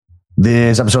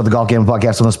This episode of the Golf Gambling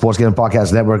Podcast on the Sports Gambling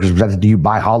Podcast Network is presented to you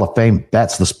by Hall of Fame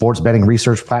Bets, the sports betting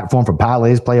research platform for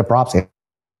parlays, player props, and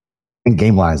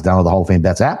game lines. Download the Hall of Fame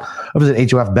Bets app or visit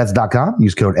HOFBets.com.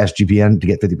 Use code SGPN to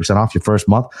get 50% off your first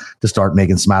month to start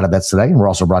making smarter bets today. And we're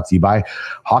also brought to you by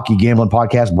Hockey Gambling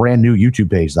Podcast brand new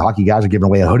YouTube page. The Hockey Guys are giving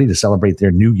away a hoodie to celebrate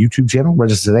their new YouTube channel.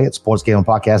 Register today at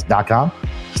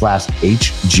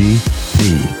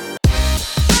sportsgamblingpodcast.com/HGP.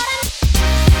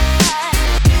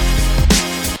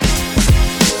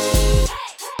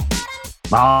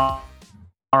 All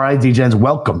right, DJs,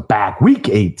 welcome back. Week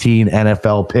 18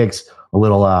 NFL picks. A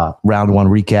little round one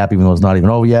recap, even though it's not even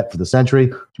over yet for the Sentry.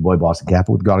 It's your boy Boston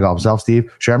Capper with the God of Golf himself,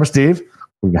 Steve. Shermer, Steve.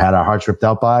 We've had our hearts ripped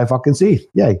out by fucking Steve.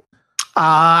 Yay.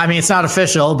 I mean, it's not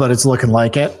official, but it's looking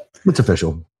like it. It's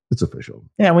official. It's official.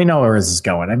 Yeah, we know where this is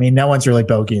going. I mean, no one's really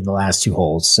bogeying the last two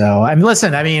holes. So, I mean,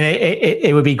 listen, I mean,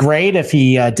 it would be great if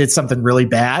he did something really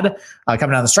bad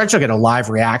coming down the stretch. He'll get a live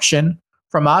reaction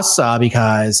from us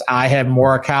because I have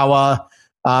Morikawa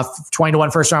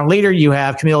 20-1 first round leader. You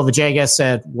have Camilo Villegas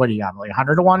at, what do you got, like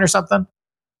 100-1 or something?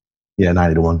 Yeah,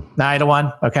 90-1.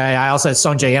 90-1. Okay. I also had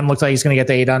Son JM looks like he's going to get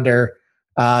the 8 under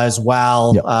as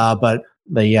well. Yep. But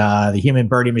the human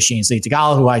birdie machine, Lee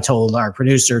Tagala, who I told our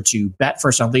producer to bet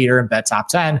first round leader and bet top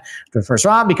 10 for the first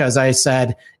round because I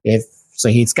said so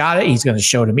he's got it. He's going to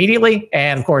show it immediately.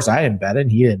 And of course, I didn't bet it.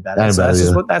 And he didn't bet it.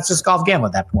 So that's just golf gambling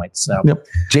at that point. So, yep.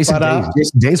 Jason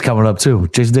Day's coming up too.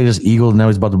 Jason Day just eagled. Now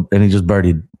he's and he just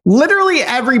birdied. Literally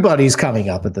everybody's coming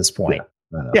up at this point.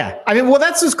 Yeah. I mean, well,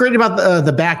 that's what's great about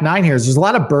the back nine here is there's a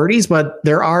lot of birdies, but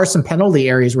there are some penalty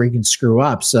areas where you can screw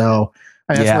up. So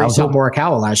that's where you saw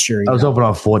Morikawa last year. I was open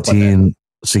on 14.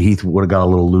 So Heath would have got a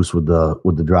little loose with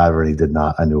the driver, and he did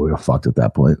not. I knew we were fucked at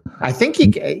that point. I think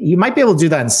you might be able to do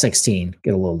that in 16,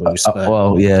 get a little loose.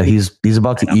 Well, yeah, he's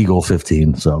about to eagle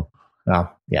 15. So,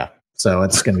 yeah, so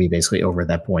it's going to be basically over at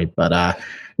that point. But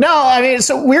no, I mean,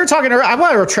 so we were talking. I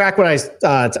want to retract what I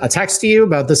texted you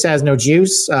about. This has no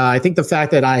juice. I think the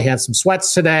fact that I have some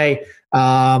sweats today,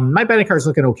 my betting card's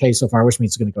looking okay so far. Which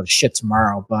means it's going to go to shit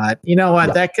tomorrow. But you know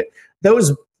what? Yeah.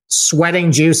 Those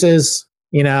sweating juices,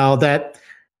 you know that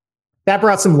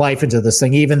brought some life into this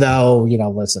thing, even though, you know,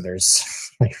 listen, there's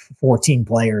like 14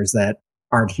 players that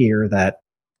aren't here that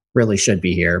really should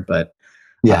be here, but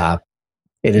yeah,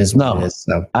 it is what it is.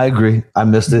 So I agree. I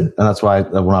missed it. And that's why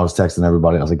when I was texting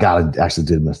everybody, I was like, God, I actually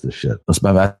did miss this shit. That's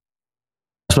my bad.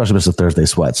 Especially miss the Thursday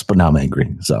sweats, but now I'm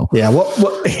angry. So yeah,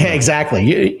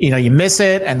 exactly. You know, you miss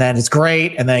it and then it's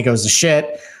great. And then it goes to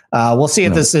shit. We'll see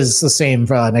if this is the same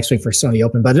next week for Sony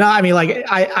Open, but no, I mean, like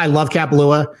I love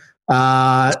Kapalua.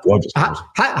 How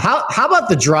about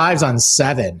the drives on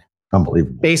 7?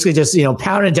 Unbelievable. Basically just, you know,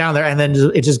 pounding down there and then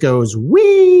it just goes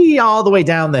wee all the way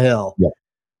down the hill. Yep.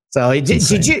 So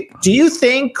do you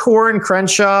think Corin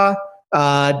Crenshaw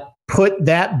put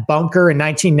that bunker in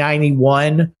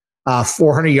 1991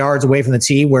 400 yards away from the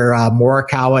tee where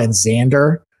Morikawa and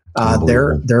Xander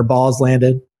their balls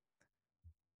landed?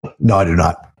 No, I do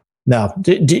not. No.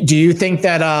 Do you think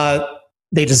that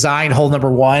they designed hole number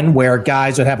 1 where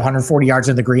guys would have 140 yards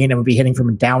in the green and would be hitting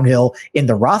from downhill in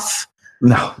the rough?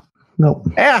 No.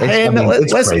 Yeah,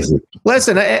 it's crazy.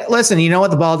 Listen. You know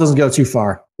what? The ball doesn't go too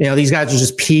far. You know, these guys are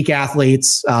just peak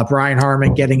athletes. Brian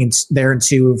Harmon getting in there in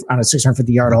 2 on a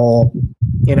 650-yard hole.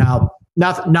 You know,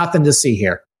 nothing to see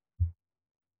here.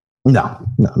 No,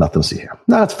 nothing to see here.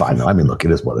 No, that's fine. No, I mean, look,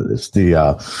 it is what it is.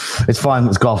 It's fun.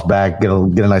 It's golf back. Get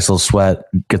a nice little sweat.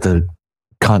 Get the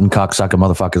cunt and cocksucker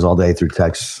motherfuckers all day through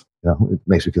text. You know, it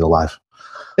makes me feel alive.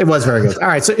 It was very good. All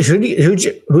right, so who'd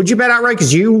you bet outright?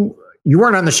 Because you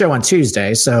weren't on the show on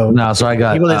Tuesday, so no. So I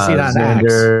got people didn't see it on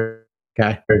Xander,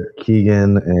 okay,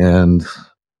 Keegan, and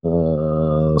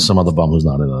some other bum who's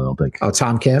not in it. I don't think. Oh,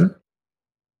 Tom Kim.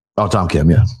 Oh, Tom Kim.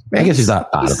 Yeah, I guess he's not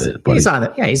out of it. But he's on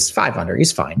it. Yeah, he's 5 under.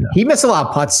 He's fine. Yeah. He missed a lot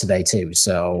of putts today too.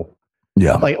 So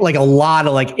yeah, like a lot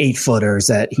of like 8-footers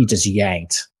that he just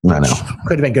yanked. I know.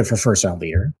 Could have been good for first round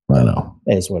leader. I know.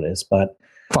 It is what it is. But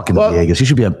fucking Vegas. He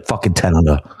should be a fucking 10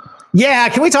 under. Yeah.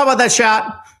 Can we talk about that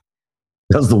shot?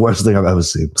 That was the worst thing I've ever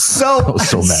seen. So I was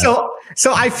so mad.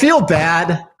 So I feel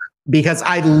bad because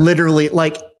I literally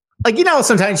like you know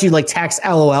sometimes you like text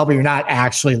LOL but you're not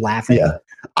actually laughing. Yeah.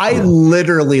 I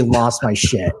literally lost my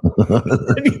shit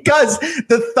because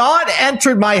the thought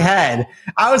entered my head.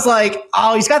 I was like,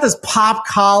 oh, he's got this pop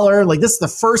collar. Like, this is the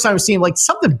first time I've seen him. Like,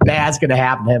 something bad's going to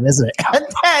happen to him, isn't it? And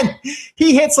then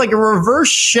he hits like a reverse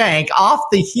shank off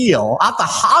the heel, off the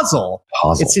hosel.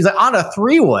 It's like on a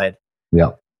 3-wood.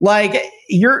 Yeah. Like,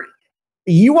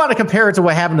 you want to compare it to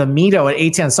what happened to Mito at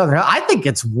 810 Southern Hill. I think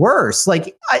it's worse.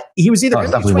 Like, he was either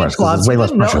in between clubs. Way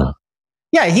less pressure.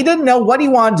 Yeah, he didn't know what he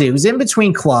wanted to do. He was in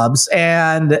between clubs,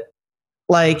 and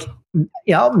Like,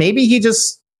 maybe he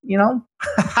just,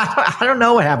 I don't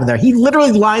know what happened there. He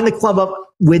literally lined the club up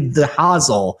with the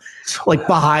hosel, like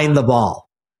behind the ball.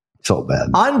 So bad.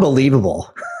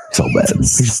 Unbelievable. So bad.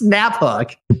 Snap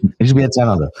hook. He should be at 10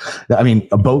 under. I mean,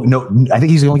 I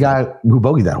think he's the only guy who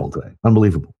bogeyed that whole thing.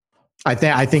 Unbelievable. I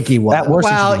think he was. At worst,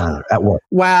 at worst.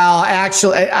 Well,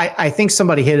 actually, I think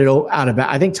somebody hit it out of.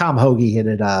 I think Tom Hoagie hit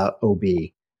it OB.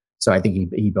 So I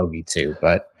think he bogeyed too.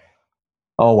 But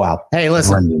oh wow. Hey,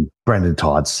 listen. Brendan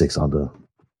Todd 6 under.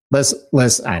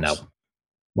 Listen. I know.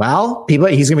 Well,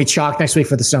 he's gonna be chalked next week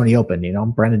for the Sony Open.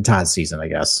 Brendan Todd season, I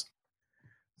guess.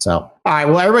 So, all right.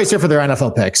 Well, everybody's here for their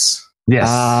NFL picks. Yes.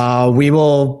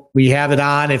 We have it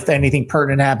on. If anything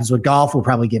pertinent happens with golf, we'll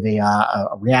probably give a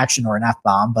reaction or an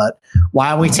F-bomb. But why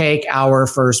don't we take our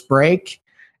first break,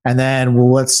 and then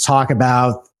let's talk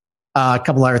about a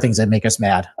couple other things that make us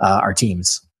mad, our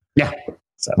teams. Yeah.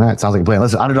 So all right, sounds like a plan.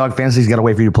 Listen, Underdog Fantasy's got a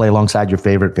way for you to play alongside your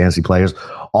favorite fantasy players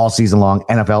all season long.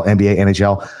 NFL, NBA,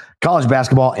 NHL, college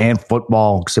basketball, and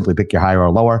football. Simply pick your higher or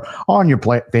lower on your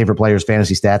favorite players'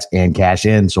 fantasy stats and cash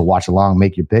in. So watch along,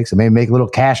 make your picks, and maybe make a little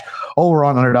cash over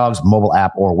on Underdog's mobile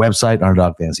app or website,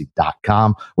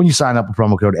 UnderdogFantasy.com. When you sign up with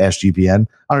promo code SGPN,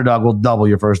 Underdog will double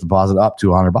your first deposit up to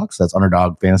 $100. That's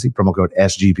Underdog Fantasy, promo code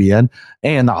SGPN.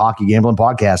 And the Hockey Gambling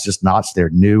Podcast just notched their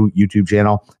new YouTube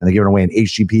channel, and they're giving away an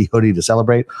HGP hoodie to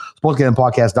celebrate.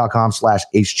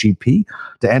 SportsGamblingPodcast.com/HGP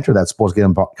to enter. That's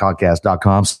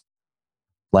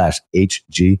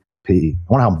SportsGamblingPodcast.com/HGP. I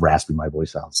wonder how raspy my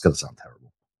voice sounds. It's going to sound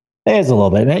terrible. It is a little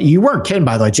bit. You weren't kidding,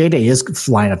 by the way. J-Day is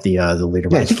flying up the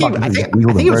leaderboard. Yeah, I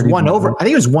think it was one over. I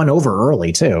think it was one over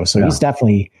early too. So he's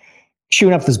definitely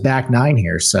shooting up this back nine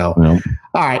here. So,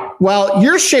 All right. Well,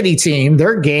 your shitty team,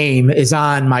 their game is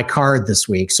on my card this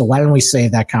week. So why don't we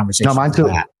save that conversation? No, mine too.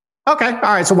 Okay. All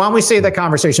right. So why don't we save that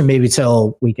conversation maybe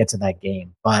till we get to that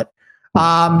game? But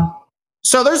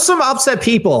so there's some upset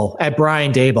people at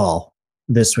Brian Daboll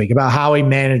this week about how he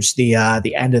managed the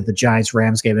end of the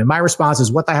Giants-Rams game. And my response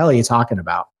is, what the hell are you talking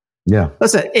about? Yeah.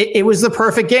 Listen, it was the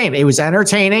perfect game. It was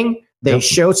entertaining. They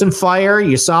showed some fire.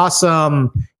 You saw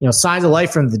some, signs of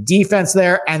life from the defense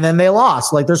there, and then they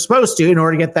lost like they're supposed to in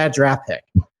order to get that draft pick.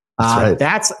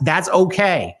 That's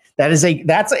okay. That's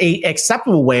a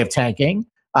acceptable way of tanking.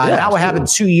 That what happened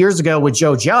 2 years ago with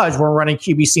Joe Judge. We're running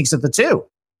QB sneaks at the 2.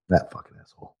 That fucking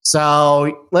asshole.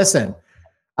 So listen,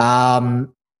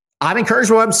 I'm encouraged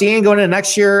by what I'm seeing going into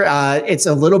next year. It's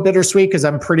a little bittersweet because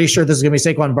I'm pretty sure this is going to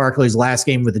be Saquon Barkley's last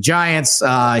game with the Giants.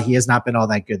 He has not been all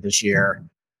that good this year.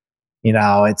 It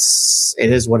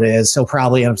is what it is. He'll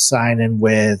probably end up signing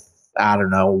with, I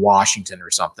don't know, Washington or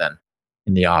something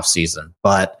in the offseason.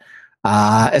 But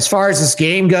as far as this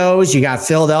game goes, you got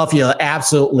Philadelphia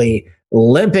absolutely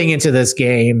limping into this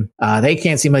game. They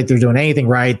can't seem like they're doing anything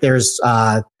right. There's,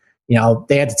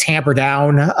 they had to tamper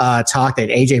down talk that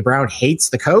A.J. Brown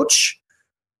hates the coach,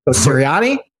 Coach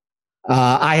Sirianni.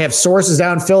 I have sources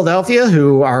down in Philadelphia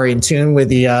who are in tune with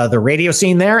the radio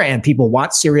scene there, and people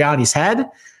want Sirianni's head.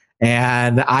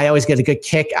 And I always get a good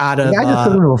kick out of. I just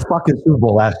went to a fucking Super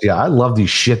Bowl last year. I love these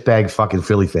shitbag fucking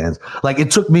Philly fans. Like it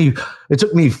took me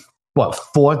what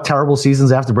 4 terrible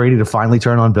seasons after Brady to finally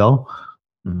turn on Bill.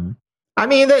 Mm-hmm. I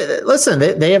mean,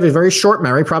 they have a very short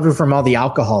memory, probably from all the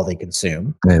alcohol they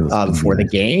consume before the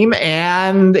game.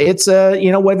 And it's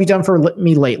what have you done for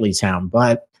me lately, town?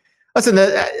 But listen,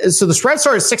 so the spread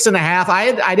started 6.5.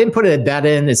 I didn't put a bet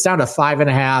in. It's down to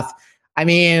 5.5. I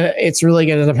mean, it's really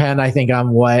going to depend, I think,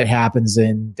 on what happens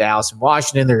in Dallas and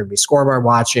Washington. They're going to be scoreboard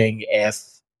watching. If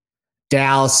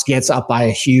Dallas gets up by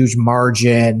a huge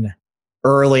margin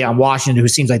early on Washington, who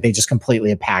seems like they just completely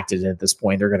impacted it at this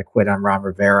point, they're going to quit on Ron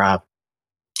Rivera.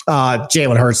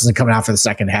 Jalen Hurts isn't coming out for the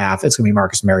second half. It's going to be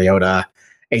Marcus Mariota.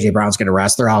 A.J. Brown's going to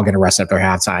rest. They're all going to rest after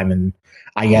halftime. And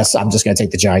I guess I'm just going to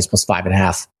take the Giants plus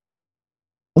 5.5.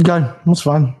 Okay, that's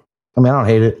fine. I mean, I don't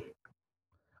hate it.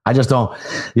 I just don't.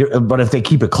 But if they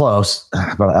keep it close,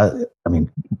 I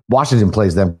mean, Washington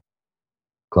plays them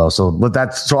close. So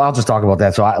I'll just talk about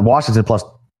that. So Washington plus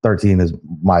 13 is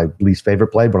my least favorite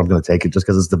play, but I'm going to take it just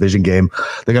because it's a division game.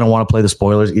 They're going to want to play the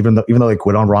spoilers, even though they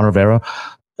quit on Ron Rivera.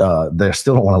 They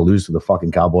still don't want to lose to the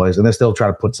fucking Cowboys, and they're still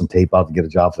trying to put some tape out to get a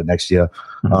job for next year.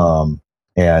 Mm-hmm.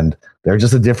 And they're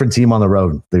just a different team on the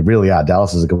road. They really are.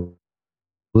 Dallas is a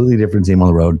completely different team on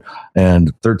the road,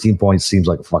 and 13 points seems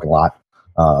like a fucking lot.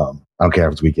 I don't care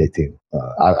if it's week 18.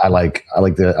 I like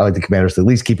the Commanders to at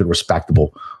least keep it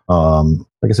respectable.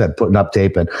 Like I said, putting up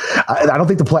tape, and I don't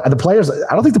think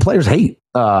the players hate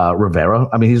Rivera.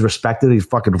 I mean, he's respected. He's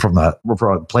fucking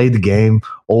played the game,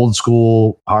 old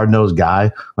school, hard nosed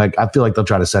guy. Like I feel like they'll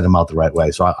try to set him out the right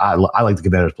way. So I like the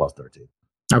Commanders plus 13.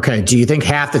 Okay. Do you think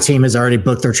half the team has already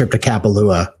booked their trip to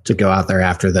Kapalua to go out there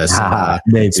after this?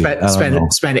 Maybe. Spend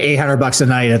 $800 a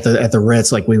night at the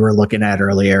Ritz, like we were looking at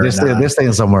earlier. They're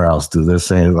staying somewhere else, dude. They're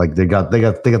saying like they got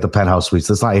the penthouse suites.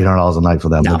 That's not $800 a night for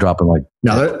them. No. They're dropping like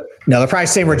they're probably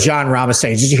staying where John Rahm is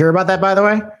staying. Did you hear about that, by the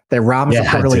way? That Rahm is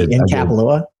reportedly in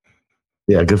Kapalua.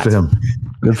 Yeah, good for him.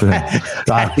 Good for him.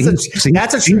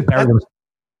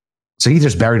 So he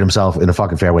just buried himself in a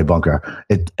fucking fairway bunker.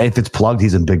 If it's plugged,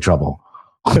 he's in big trouble.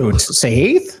 Dude,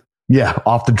 Sahith? Yeah,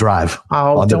 off the drive.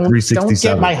 Oh, don't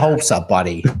get my hopes up,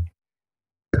 buddy.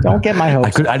 Don't get my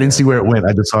hopes up. I didn't see where it went.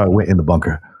 I just saw it went in the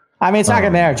bunker. I mean, it's not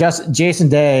going to matter. Just Jason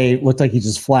Day looked like he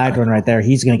just flagged one right there.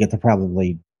 He's going to get to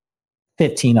probably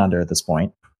 15 under at this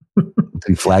point. Did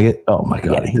he flag it? Oh, my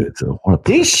God. Yeah, he did too.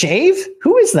 Did he shave?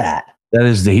 Who is that?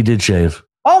 He did shave.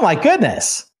 Oh, my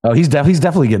goodness. Oh, he's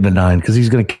definitely getting a 9 because he's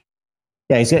going to.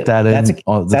 Yeah, he's get that's a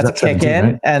kick in,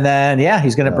 right? And then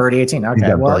he's going to birdie 18.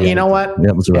 Okay, well, you know what?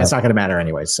 Yeah, it's not going to matter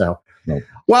anyway. So,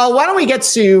 well, why don't we get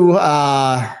to?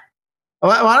 I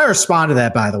want to respond to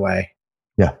that. By the way,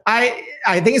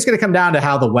 I think it's going to come down to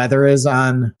how the weather is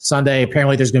on Sunday.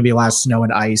 Apparently, there's going to be a lot of snow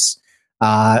and ice.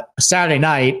 Saturday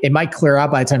night, it might clear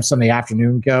up by the time Sunday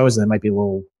afternoon goes, and it might be a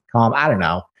little calm. I don't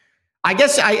know. I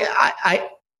guess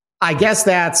I guess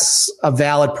that's a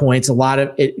valid point. A lot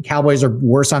of Cowboys are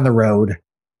worse on the road.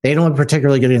 They don't look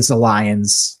particularly good against the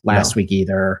Lions last week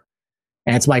either.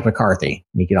 And it's Mike McCarthy.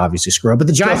 He could obviously screw up. But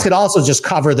the Giants could also just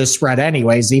cover the spread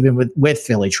anyways, even with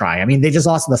Philly trying. I mean, they just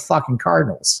lost to the fucking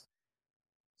Cardinals.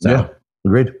 So,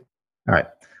 agreed. All right.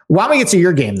 Why don't we get to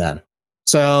your game then?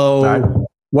 So,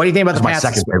 what do you think about the Pats?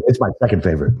 It's my second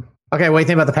favorite. Okay, what do you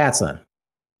think about the Pats then?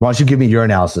 Why don't you give me your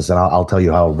analysis and I'll tell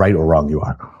you how right or wrong you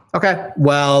are. Okay.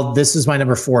 Well, this is my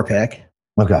number 4 pick.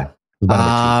 Okay.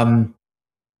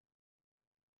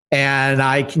 And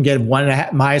I can get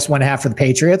minus 1.5 for the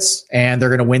Patriots, and they're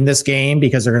going to win this game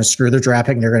because they're going to screw their draft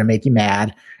pick and they're going to make you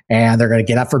mad, and they're going to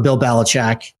get up for Bill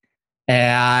Belichick.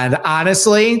 And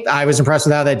honestly, I was impressed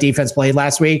with how that defense played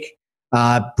last week.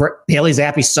 Bailey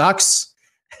Zappi sucks.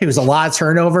 It was a lot of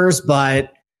turnovers,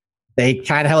 but they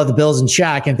kind of held the Bills in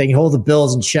check, and if they can hold the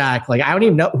Bills in check, like I don't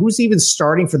even know who's even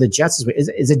starting for the Jets this week.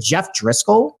 Is it Jeff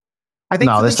Driscoll? I think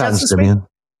no, this time it's Simeon.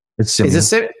 It's Simeon.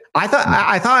 Is it? I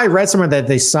thought I read somewhere that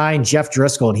they signed Jeff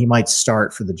Driscoll and he might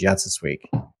start for the Jets this week.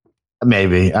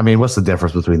 Maybe. I mean, what's the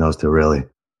difference between those two, really?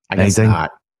 I guess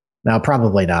not. No,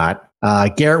 probably not.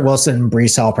 Garrett Wilson and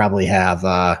Breece Hall probably have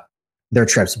their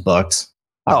trips booked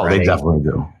already. Oh, they definitely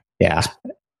do. Yeah.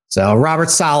 So Robert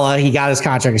Saleh, he got his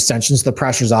contract extension, so the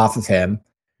pressure's off of him.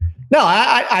 No,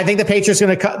 I think the Patriots are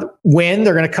going to win.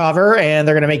 They're going to cover, and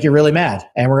they're going to make you really mad.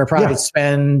 And we're going to probably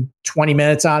spend 20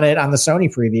 minutes on it on the Sony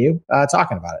preview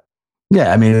talking about it.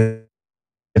 Yeah, I mean,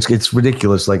 it's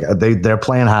ridiculous. Like they're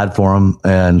playing hard for him,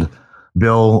 and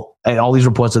Bill. And all these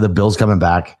reports of the Bills coming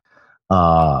back.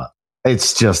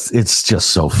 It's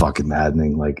just so fucking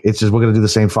maddening. Like it's just we're going to do the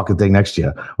same fucking thing next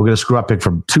year. We're going to screw up pick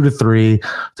from 2 to 3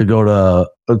 to go down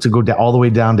all the way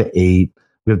down to 8.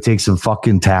 We're going to take some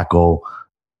fucking tackle.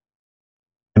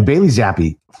 And Bailey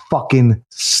Zappi fucking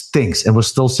stinks, and we're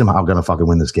still somehow going to fucking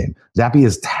win this game. Zappi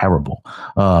is terrible.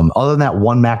 Other than that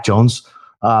one Mac Jones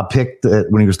pick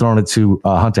when he was throwing it to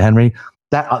Hunter Henry,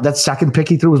 that second pick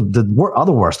he threw was the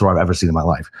other worst throw I've ever seen in my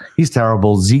life. He's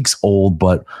terrible. Zeke's old,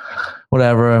 but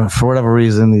whatever. For whatever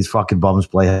reason, these fucking bums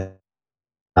play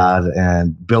hard,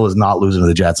 and Bill is not losing to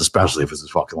the Jets, especially if it's his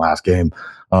fucking last game.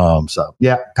 So,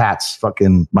 yeah, Pats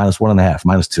fucking minus 1.5,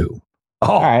 minus 2. Oh,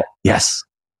 all right. Yes.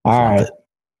 All right.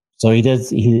 So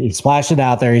he splashed it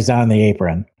out there. He's down in the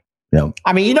apron. Yeah.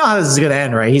 I mean, you know how this is going to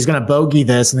end, right? He's going to bogey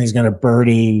this and he's going to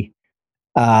birdie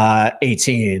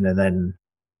 18 and then.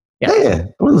 Yeah.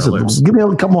 Well, listen, give me a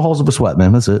couple more holes of a sweat,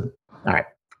 man. That's it. All right.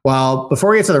 Well, before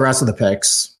we get to the rest of the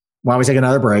picks, why don't we take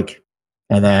another break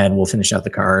and then we'll finish out the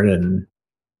card and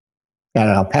I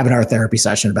don't know, have an art therapy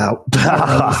session about.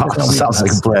 Sounds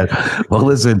like a plan. Well,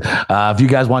 listen, if you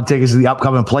guys want tickets to the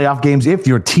upcoming playoff games, if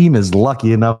your team is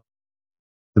lucky enough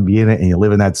to be in it and you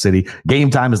live in that city, Game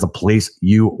Time is the place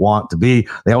you want to be.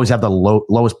 They always have the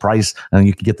lowest price, and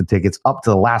you can get the tickets up to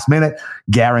the last minute,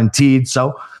 guaranteed.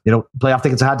 So, playoff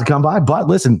tickets are hard to come by, but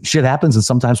listen, shit happens, and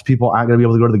sometimes people aren't going to be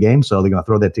able to go to the game, so they're going to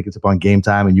throw their tickets up on Game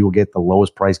Time, and you will get the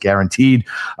lowest price guaranteed.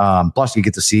 Plus, you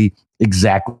get to see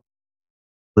exactly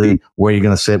where you're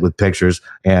going to sit with pictures,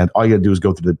 and all you got to do is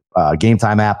go through the Game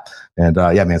Time app, and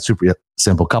super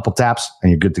simple. Couple taps,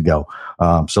 and you're good to go.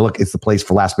 So look, it's the place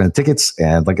for last minute tickets,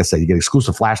 and like I said, you get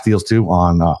exclusive flash deals too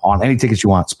on any tickets you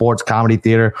want, sports, comedy,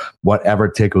 theater, whatever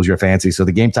tickles your fancy. So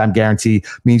the Game Time guarantee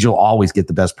means you'll always get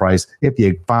the best price if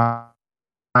you find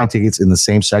tickets in the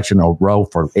same section or row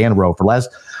for less.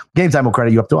 Game Time will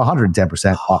credit you up to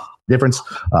 110% off difference.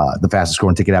 The fastest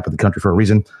scoring ticket app in the country for a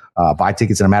reason. Buy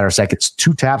tickets in a matter of seconds.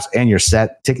 2 taps and you're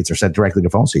set. Tickets are sent directly to your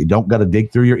phone, so you don't got to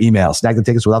dig through your email. Snag the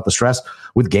tickets without the stress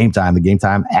with Game Time, the Game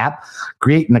Time app.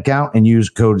 Create an account and use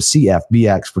code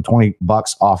CFBX for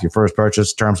 $20 off your first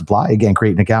purchase. Terms apply. Again,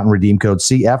 create an account and redeem code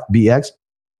CFBX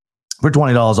for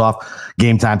 $20 off.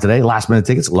 Game Time today. Last minute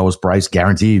tickets, lowest price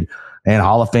guaranteed. And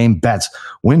Hall of Fame bets.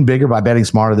 Win bigger by betting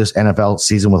smarter this NFL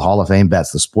season with Hall of Fame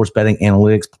bets, the sports betting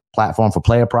analytics platform for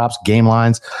player props, game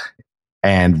lines,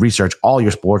 and research all your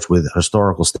sports with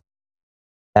historical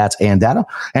stats and data.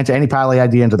 Enter any parlay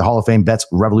idea into the Hall of Fame bets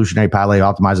revolutionary parlay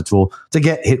optimizer tool to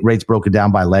get hit rates broken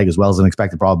down by leg as well as an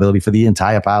expected probability for the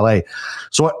entire parlay.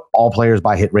 Sort all players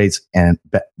by hit rates and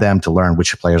bet them to learn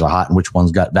which players are hot and which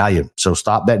ones got value. So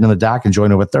stop betting in the dark and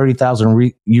join over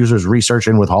 30,000 users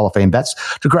researching with Hall of Fame bets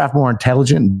to craft more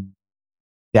intelligent,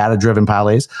 data-driven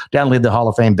parlays. Download the Hall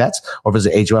of Fame bets or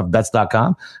visit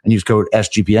HOFbets.com and use code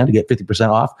SGPN to get 50%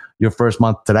 off your first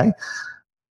month today.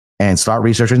 And start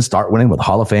researching, start winning with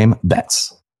Hall of Fame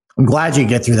bets. I'm glad you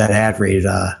get through that ad read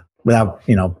without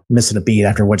missing a beat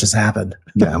after what just happened.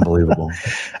 Yeah, unbelievable.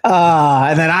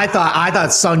 And then I thought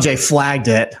Sanjay flagged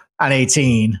it on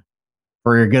 18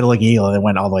 for your good looking heel, and it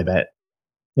went all the way back,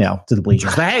 to the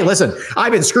bleachers. But hey, listen,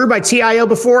 I've been screwed by TIO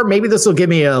before. Maybe this will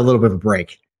give me a little bit of a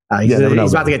break. He's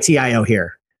about to get TIO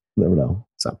here. Never know.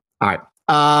 So, all right.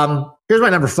 Here's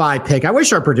my number 5 pick. I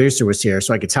wish our producer was here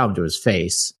so I could tell him to his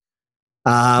face.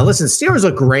 Listen, Steelers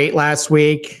looked great last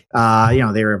week. They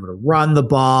were able to run the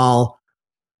ball,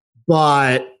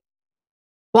 but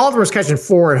Baltimore's catching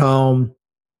 4 at home.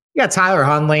 You got Tyler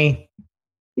Huntley.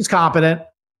 He's competent.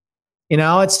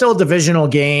 It's still a divisional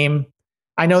game.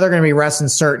 I know they're going to be resting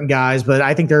certain guys, but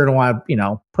I think they're going to want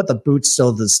to, put the boots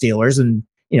still to the Steelers and,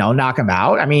 knock them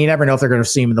out. I mean, you never know if they're going to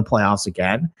see them in the playoffs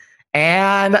again.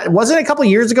 And wasn't it a couple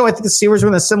of years ago? I think the Steelers were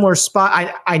in a similar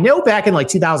spot. I know back in like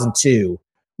 2002,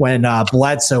 when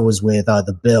Bledsoe was with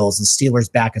the Bills, the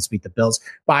Steelers backups beat the Bills.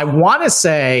 But I want to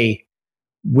say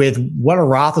with one of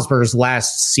Roethlisberger's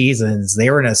last seasons,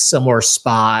 they were in a similar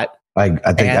spot. I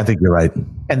think you're right.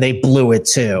 And they blew it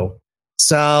too.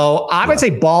 So I'm going to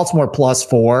say Baltimore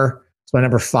 +4. It's my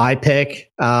number 5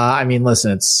 pick.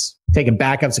 Listen, it's taking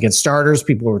backups against starters.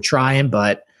 People were trying,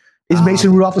 but is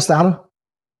Mason Rudolph a starter?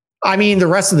 The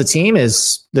rest of the team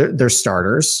is they're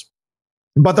starters.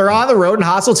 But they're on the road in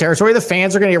hostile territory. The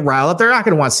fans are going to get riled up. They're not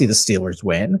going to want to see the Steelers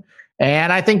win.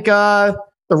 And I think the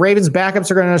Ravens backups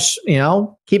are going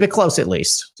to, keep it close at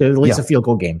least a field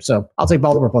goal game. So I'll take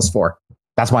Baltimore +4.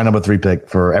 That's my number 3 pick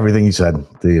for everything you said.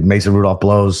 The Mason Rudolph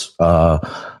blows, and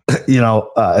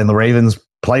the Ravens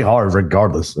play hard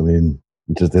regardless.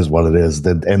 It just is what it is.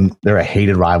 And they're a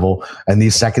hated rival. And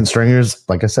these second stringers,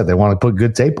 like I said, they want to put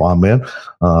good tape on, man.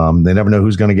 They never know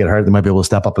who's going to get hurt. They might be able to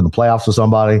step up in the playoffs with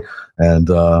somebody. And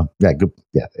good.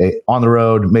 Yeah, on the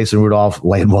road, Mason Rudolph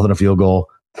laying more than a field goal.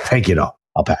 Take it up.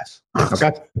 I'll pass.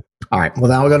 Okay. All right. Well,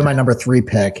 now we'll go to my number 3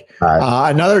 pick.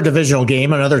 Right. Another divisional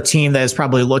game, another team that is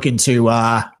probably looking to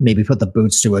maybe put the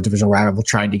boots to a divisional rival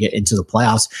trying to get into the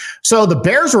playoffs. So the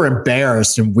Bears were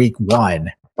embarrassed in week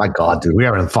 1. My God, dude, we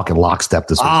are in fucking lockstep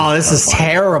this week. Oh, this is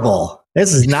terrible.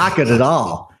 This is not good at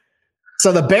all.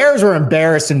 So the Bears were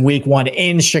embarrassed in week 1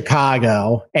 in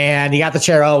Chicago, and you got the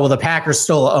chair. Oh, well, the Packers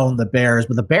still own the Bears,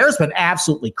 but the Bears been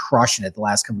absolutely crushing it the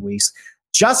last couple of weeks.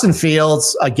 Justin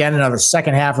Fields, again, another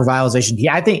second half revitalization.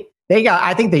 I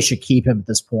think they should keep him at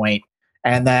this point,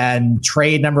 and then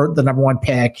trade the number 1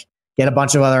 pick, get a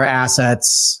bunch of other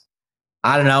assets.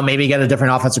 I don't know, maybe get a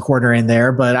different offensive coordinator in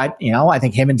there, but I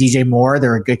think him and DJ Moore,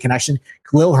 they're a good connection.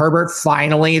 Khalil Herbert,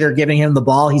 finally, they're giving him the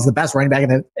ball. He's the best running back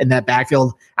in that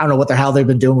backfield. I don't know what the hell they've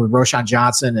been doing with Roshan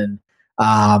Johnson and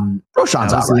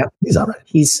Roshan's all right. He's all right.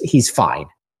 He's fine.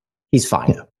 He's fine.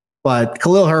 Yeah. But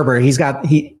Khalil Herbert, he's got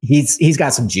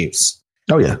some juice.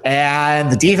 Oh yeah.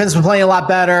 And the defense has been playing a lot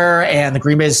better, and the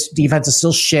Green Bay's defense is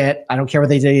still shit. I don't care what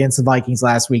they did against the Vikings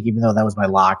last week, even though that was my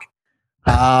lock.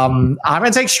 I'm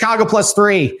going to take Chicago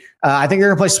 +3. I think they're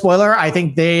going to play spoiler. I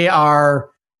think they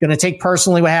are going to take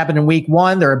personally what happened in week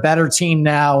 1. They're a better team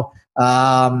now.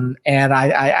 And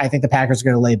I think the Packers are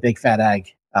going to lay a big fat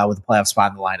egg with the playoff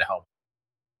spot in the line at home.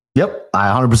 Yep. I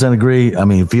 100% agree.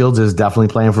 Fields is definitely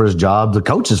playing for his job. The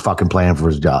coach is fucking playing for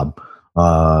his job.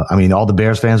 All the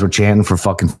Bears fans were chanting for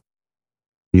fucking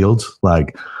Fields,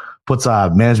 puts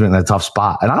management in a tough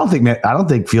spot. And I don't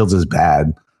think Fields is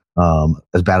bad.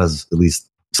 As bad as at least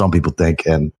some people think.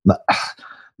 And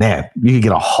man, you could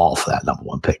get a haul for that number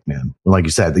 1 pick, man. Like you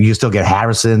said, you still get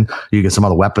Harrison, you get some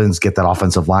other weapons, get that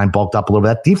offensive line bulked up a little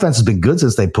bit. That defense has been good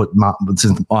since they put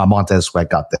Montez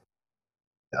Sweat got there.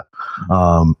 Yeah.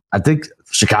 I think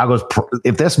Chicago's,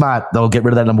 if they're smart, they'll get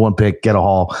rid of that number one pick, get a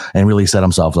haul, and really set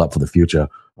themselves up for the future.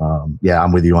 Yeah,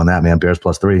 I'm with you on that, man. Bears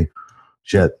 +3.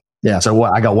 Shit. Yeah. So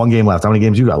what? I got one game left. How many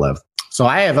games you got left? So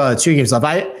I have 2 games left.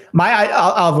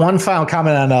 I'll have one final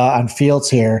comment on Fields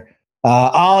here.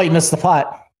 He missed the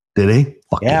putt. Did he?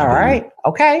 Fuck yeah. All right.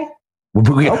 Okay.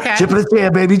 Okay. Chip in the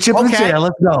chair, baby. Chip in the chair.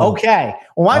 Let's go. Okay.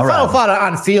 Well, my final thought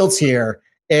on Fields here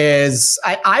is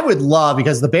I would love,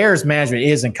 because the Bears management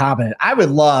is incompetent, I would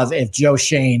love if Joe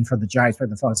Shane from the Giants picked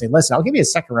the phone and say, listen, I'll give you a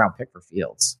second round pick for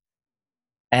Fields.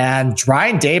 And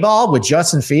Ryan Daboll with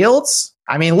Justin Fields.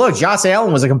 I mean, look, Josh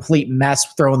Allen was a complete mess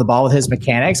throwing the ball with his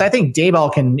mechanics. I think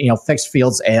Daboll can, fix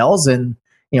Fields' ails, and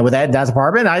with that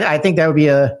department, I think that would be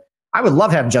I would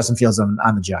love having Justin Fields on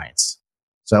the Giants.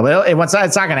 So it's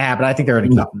not going to happen. I think they're going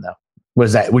to keep him though.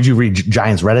 Was that? Would you read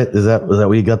Giants Reddit? Was that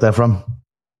where you got that from?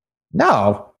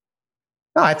 No,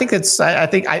 I think it's. I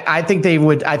think they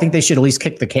would. I think they should at least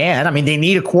kick the can. I mean, they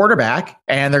need a quarterback,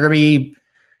 and they're going to be.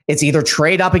 It's either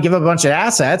trade up and give up a bunch of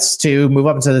assets to move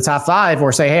up into the top 5,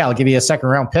 or say, hey, I'll give you a second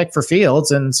round pick for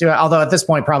Fields and see. Although at this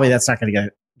point, probably that's not going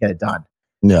to get it done.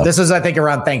 Yeah. This was, I think,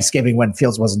 around Thanksgiving when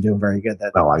Fields wasn't doing very good.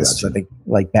 I think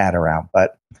like bad around.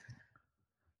 But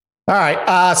all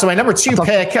right. So my number 2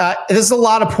 pick. This is a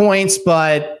lot of points,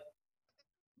 but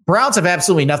Browns have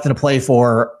absolutely nothing to play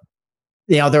for.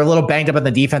 They're a little banged up on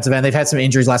the defensive end. They've had some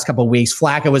injuries last couple of weeks.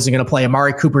 Flacco isn't going to play.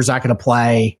 Amari Cooper's not going to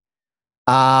play.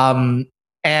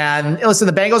 And listen,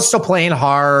 the Bengals are still playing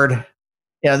hard.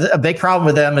 A big problem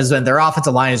with them is that their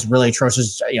offensive line is really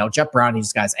atrocious. Jeff Brown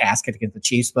needs guys ass kicked against the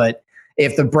Chiefs. But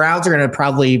if the Browns are going to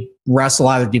probably wrestle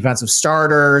out of defensive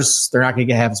starters, they're not going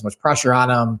to have as much pressure on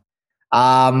them.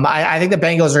 I think the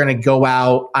Bengals are going to go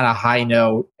out on a high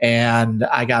note, and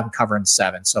I got them covering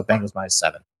 7. So Bengals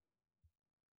 -7.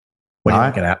 What are you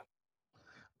looking at?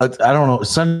 I don't know.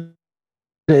 Sunday.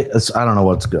 I don't know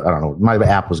what's good. I don't know. My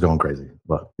app was going crazy,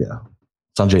 but yeah.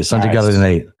 Sunday got it in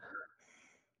 8.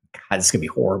 God, this is gonna be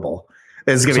horrible.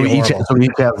 This is gonna be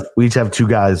horrible. We each have 2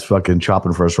 guys fucking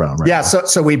chopping first round, right? Yeah.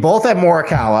 So we both have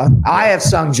Morikawa. I have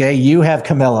Sungjae. You have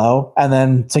Camilo, and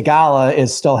then Tagala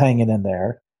is still hanging in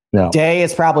there. Yeah. Day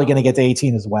is probably going to get to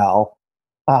 18 as well.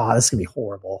 Oh, this is gonna be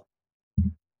horrible.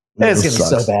 It's gonna be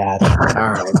so bad.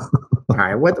 All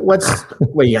right. What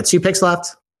you got? 2 picks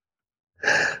left?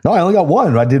 No, I only got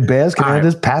 1. I did Bears,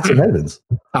 Commanders, Pats, and Ravens.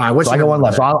 All right, so I got 1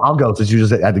 left. So I'll go since you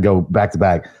just had to go back to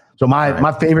back. So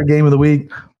my favorite game of the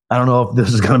week, I don't know if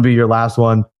this is going to be your last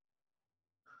one,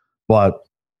 but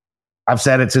I've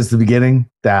said it since the beginning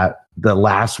that the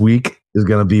last week is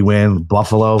going to be when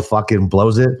Buffalo fucking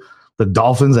blows it. The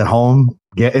Dolphins at home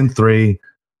getting 3.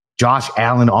 Josh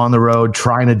Allen on the road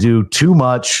trying to do too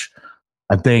much.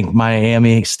 I think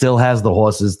Miami still has the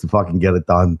horses to fucking get it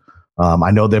done.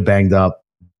 I know they're banged up,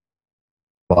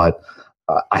 but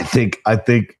I think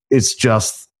it's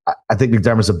just, I think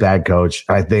McDermott's a bad coach.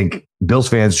 I think Bills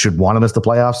fans should want to miss the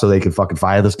playoffs so they can fucking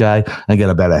fire this guy and get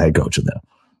a better head coach in there.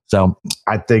 So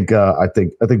I think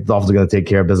the Dolphins are going to take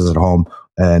care of business at home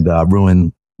and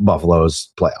ruin Buffalo's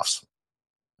playoffs.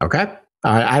 Okay.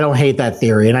 I don't hate that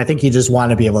theory, and I think you just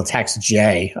want to be able to text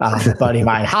Jay, buddy of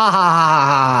mine. Ha ha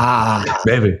ha ha.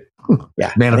 Maybe. Yeah,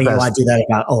 I think you want to do that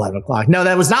about 11 o'clock. No,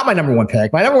 that was not my number 1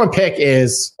 pick. My number 1 pick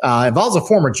involves a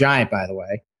former Giant, by the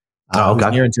way. Who's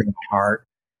near and dear to my heart.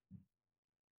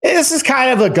 This is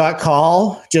kind of a gut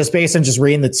call, just based on just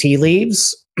reading the tea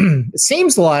leaves. It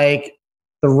seems like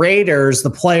the Raiders,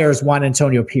 the players, want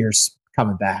Antonio Pierce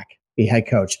coming back, be head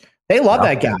coach. They love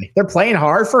that guy. They're playing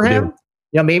hard for him.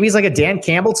 Maybe he's like a Dan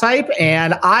Campbell type.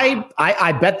 And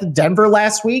I bet the Denver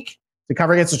last week to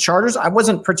cover against the Chargers. I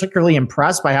wasn't particularly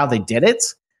impressed by how they did it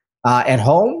at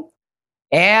home.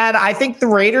 And I think the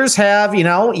Raiders have,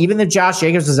 even if Josh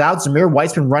Jacobs is out, Zamir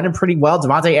White's been running pretty well.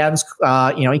 Devontae Adams,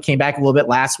 he came back a little bit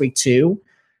last week too.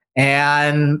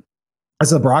 And as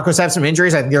the Broncos have some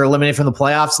injuries, I think they're eliminated from the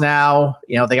playoffs now.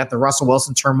 They got the Russell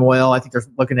Wilson turmoil. I think they're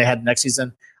looking ahead next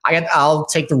season. I'll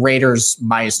take the Raiders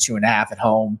 -2.5 at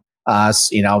home.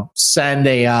 Send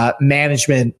a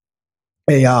management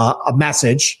a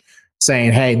message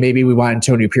saying, hey, maybe we want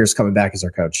Antonio Pierce coming back as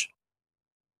our coach.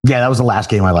 Yeah, that was the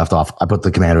last game I left off. I put the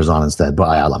Commanders on instead, but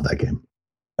I love that game.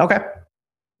 Okay.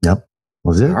 Yep.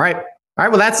 Was it? All right.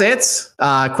 Well, that's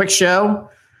it. Quick show.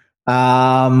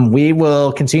 We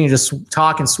will continue to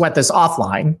talk and sweat this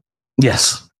offline.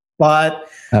 Yes. But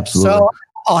absolutely. So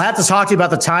I'll have to talk to you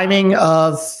about the timing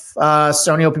of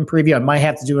Sony Open Preview. I might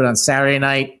have to do it on Saturday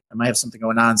night. I might have something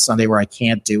going on Sunday where I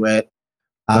can't do it.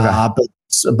 Okay.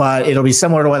 But it'll be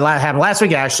similar to what happened last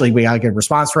week. Actually, we got a good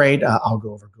response rate. I'll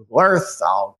go over Google Earth.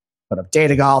 I'll put up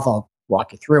data golf. I'll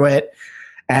walk you through it.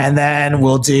 And then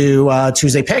we'll do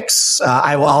Tuesday picks.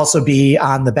 I will also be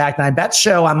on the Back Nine Bets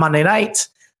show on Monday night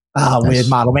with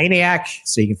Model Maniac.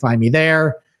 So you can find me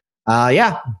there.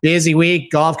 Busy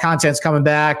week. Golf content's coming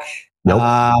back. Nope.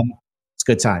 It's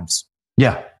good times.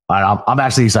 Yeah. I'm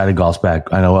actually excited golf's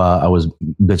back. I know I was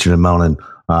bitching and moaning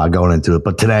going into it,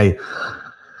 but today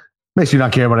makes me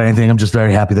not care about anything. I'm just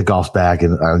very happy that golf's back,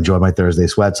 and I enjoy my Thursday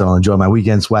sweats. I'll enjoy my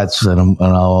weekend sweats, and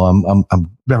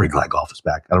I'm very glad golf is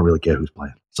back. I don't really care who's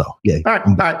playing. So yeah. All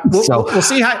right.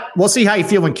 We'll see how you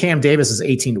feel when Cam Davis is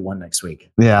 18-1 next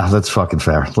week. Yeah, that's fucking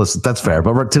fair. Listen, that's fair.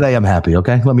 But today I'm happy.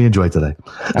 Okay, let me enjoy today.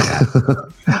 All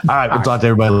right, we'll talk to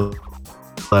everybody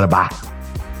later. Bye.